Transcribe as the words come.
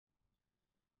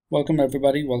Welcome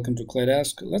everybody, welcome to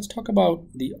ClayDesk. Let's talk about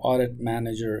the Audit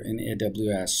Manager in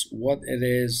AWS, what it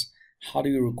is, how do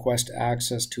you request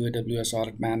access to AWS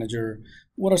Audit Manager,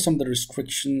 what are some of the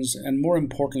restrictions, and more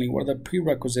importantly, what are the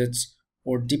prerequisites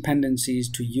or dependencies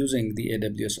to using the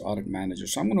AWS Audit Manager.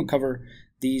 So I'm going to cover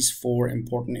these four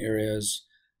important areas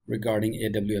regarding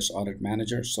AWS Audit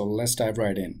Manager. So let's dive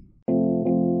right in.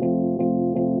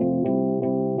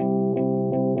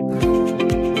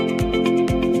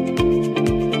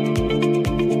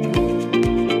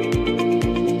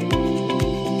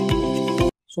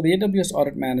 So the AWS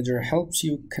Audit Manager helps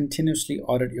you continuously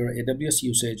audit your AWS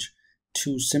usage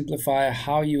to simplify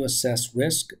how you assess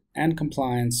risk and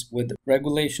compliance with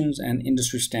regulations and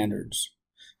industry standards.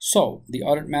 So the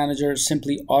Audit Manager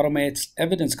simply automates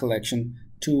evidence collection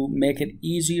to make it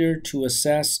easier to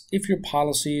assess if your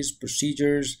policies,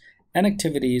 procedures, and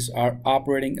activities are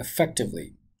operating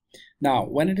effectively. Now,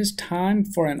 when it is time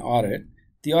for an audit,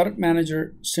 the Audit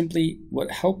Manager simply will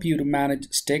help you to manage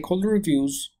stakeholder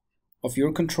reviews of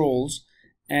your controls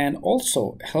and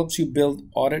also helps you build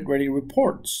audit-ready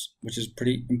reports, which is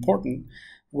pretty important,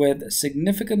 with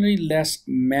significantly less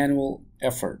manual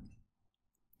effort.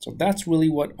 So that's really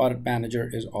what Audit Manager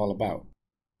is all about.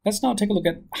 Let's now take a look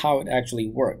at how it actually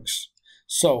works.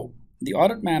 So the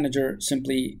Audit Manager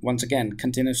simply, once again,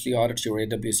 continuously audits your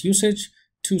AWS usage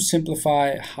to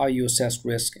simplify how you assess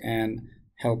risk and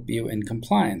help you in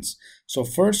compliance. So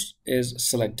first is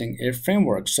selecting a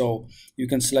framework. So you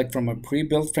can select from a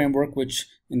pre-built framework which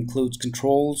includes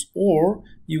controls, or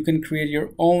you can create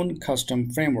your own custom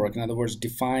framework. In other words,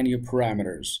 define your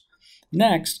parameters.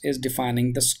 Next is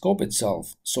defining the scope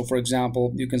itself. So for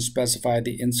example, you can specify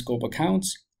the in-scope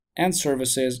accounts and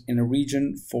services in a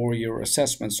region for your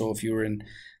assessment. So if you're in,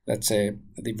 let's say,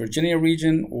 the Virginia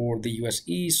region or the US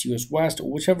East, US West,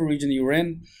 or whichever region you're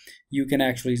in, you can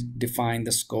actually define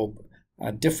the scope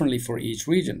differently for each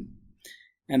region.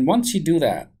 And once you do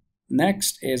that,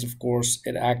 next is, of course,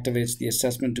 it activates the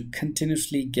assessment to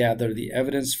continuously gather the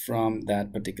evidence from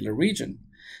that particular region.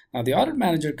 Now, the Audit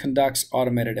Manager conducts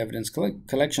automated evidence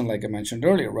collection, like I mentioned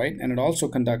earlier, right? And it also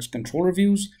conducts control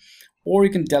reviews, or you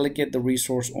can delegate the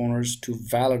resource owners to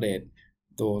validate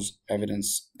those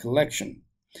evidence collection.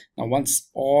 Now, once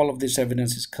all of this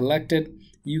evidence is collected,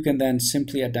 you can then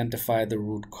simply identify the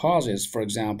root causes. For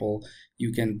example,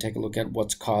 you can take a look at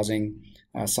what's causing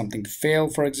something to fail,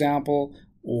 for example,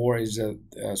 or is a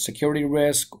security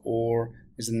risk, or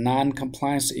is a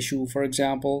non-compliance issue, for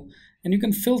example. And you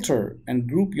can filter and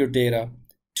group your data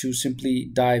to simply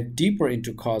dive deeper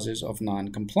into causes of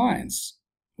non-compliance,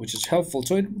 which is helpful.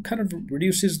 So it kind of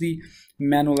reduces the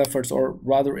manual efforts, or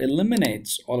rather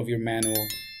eliminates all of your manual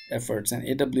efforts, and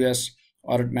AWS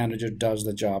Audit Manager does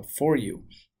the job for you.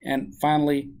 And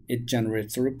finally, it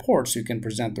generates the reports. You can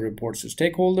present the reports to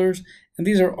stakeholders, and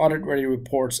these are audit-ready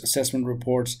reports, assessment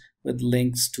reports with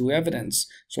links to evidence.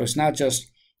 So it's not just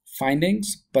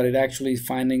findings, but it actually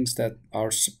findings that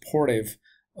are supportive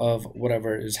of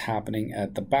whatever is happening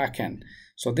at the back end.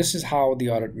 So this is how the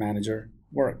Audit Manager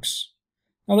works.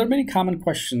 Now, there are many common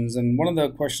questions, and one of the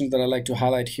questions that I like to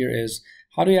highlight here is,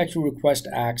 how do you actually request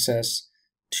access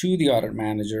to the Audit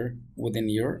Manager within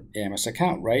your AMS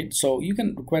account, right? So you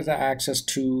can request that access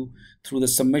through the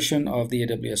submission of the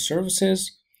AWS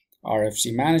services,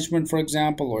 RFC management, for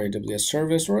example, or AWS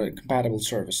service, or compatible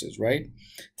services, right?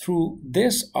 Through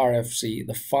this RFC,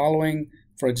 the following,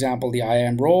 for example, the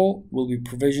IAM role will be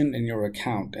provisioned in your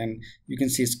account, and you can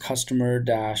see it's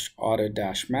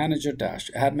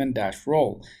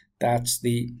customer-audit-manager-admin-role. That's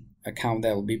the account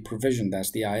that will be provisioned.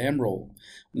 That's the IAM role.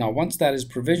 Now, once that is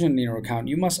provisioned in your account,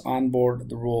 you must onboard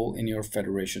the role in your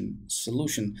federation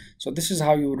solution. So this is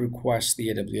how you would request the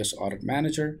AWS Audit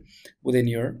Manager within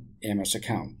your AMS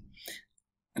account.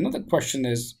 Another question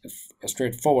is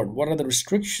straightforward. What are the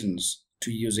restrictions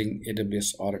to using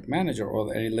AWS Audit Manager,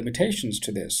 or any limitations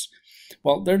to this?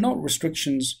 Well, there are no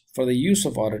restrictions for the use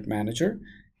of Audit Manager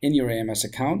in your AMS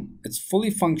account. It's fully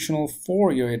functional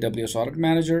for your AWS Audit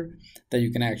Manager that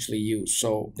you can actually use.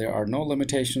 So there are no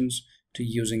limitations to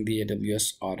using the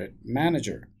AWS Audit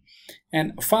Manager.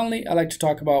 And finally, I like to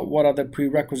talk about what are the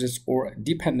prerequisites or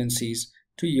dependencies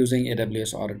to using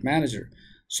AWS Audit Manager.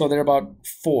 So there are about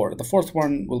four. The fourth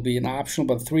one will be an optional,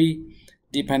 but three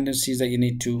dependencies that you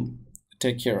need to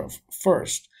take care of.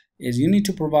 First is you need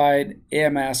to provide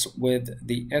AMS with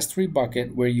the S3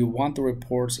 bucket where you want the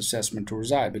reports assessment to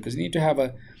reside, because you need to have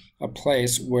a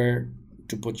place where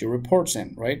to put your reports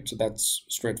in, right? So that's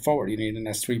straightforward. You need an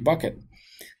S3 bucket.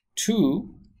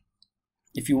 Two,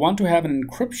 if you want to have an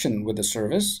encryption with the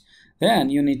service, then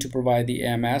you need to provide the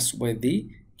AMS with the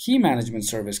key management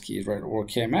service keys, right, or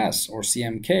KMS or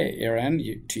CMK ARN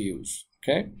to use.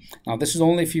 Okay, now this is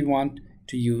only if you want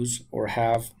to use or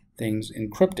have things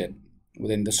encrypted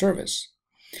within the service.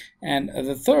 And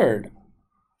the third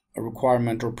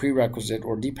requirement or prerequisite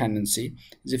or dependency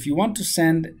is if you want to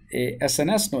send a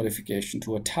SNS notification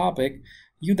to a topic,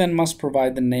 you then must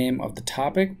provide the name of the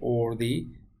topic or the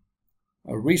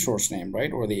resource name,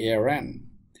 right, or the ARN.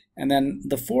 And then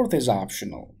the fourth is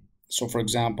optional. So for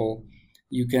example,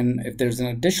 you can, if there's an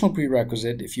additional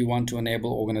prerequisite, if you want to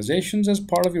enable organizations as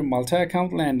part of your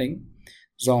multi-account landing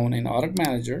zone in Audit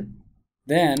Manager,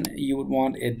 then you would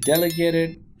want a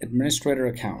delegated administrator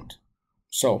account.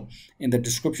 So in the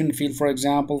description field, for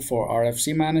example, for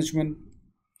RFC management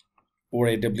or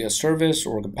AWS service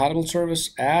or compatible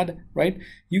service add, right,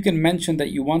 you can mention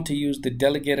that you want to use the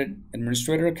delegated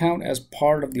administrator account as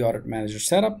part of the Audit Manager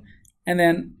setup, and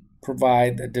then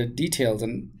provide the details.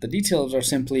 And the details are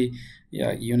simply,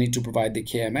 you need to provide the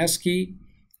KMS key,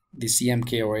 the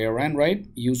CMK or ARN, right,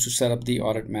 used to set up the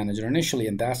Audit Manager initially,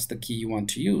 and that's the key you want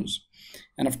to use.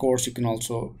 And of course,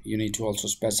 you need to also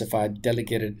specify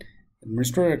delegated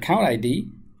administrator account ID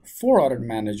for Audit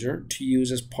Manager to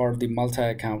use as part of the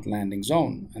multi-account landing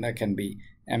zone, and that can be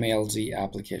MALZ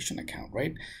application account,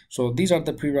 right? So these are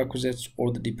the prerequisites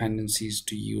or the dependencies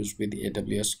to use with the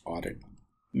AWS Audit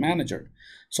Manager.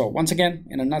 So once again,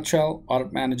 in a nutshell,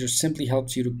 Audit Manager simply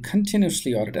helps you to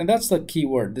continuously audit, and that's the key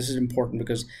word. This is important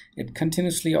because it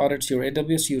continuously audits your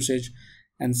AWS usage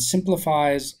and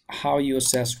simplifies how you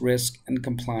assess risk and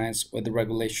compliance with the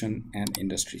regulation and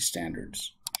industry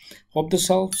standards. Hope this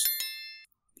helps.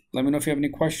 Let me know if you have any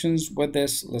questions with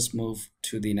this. Let's move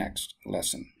to the next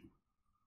lesson.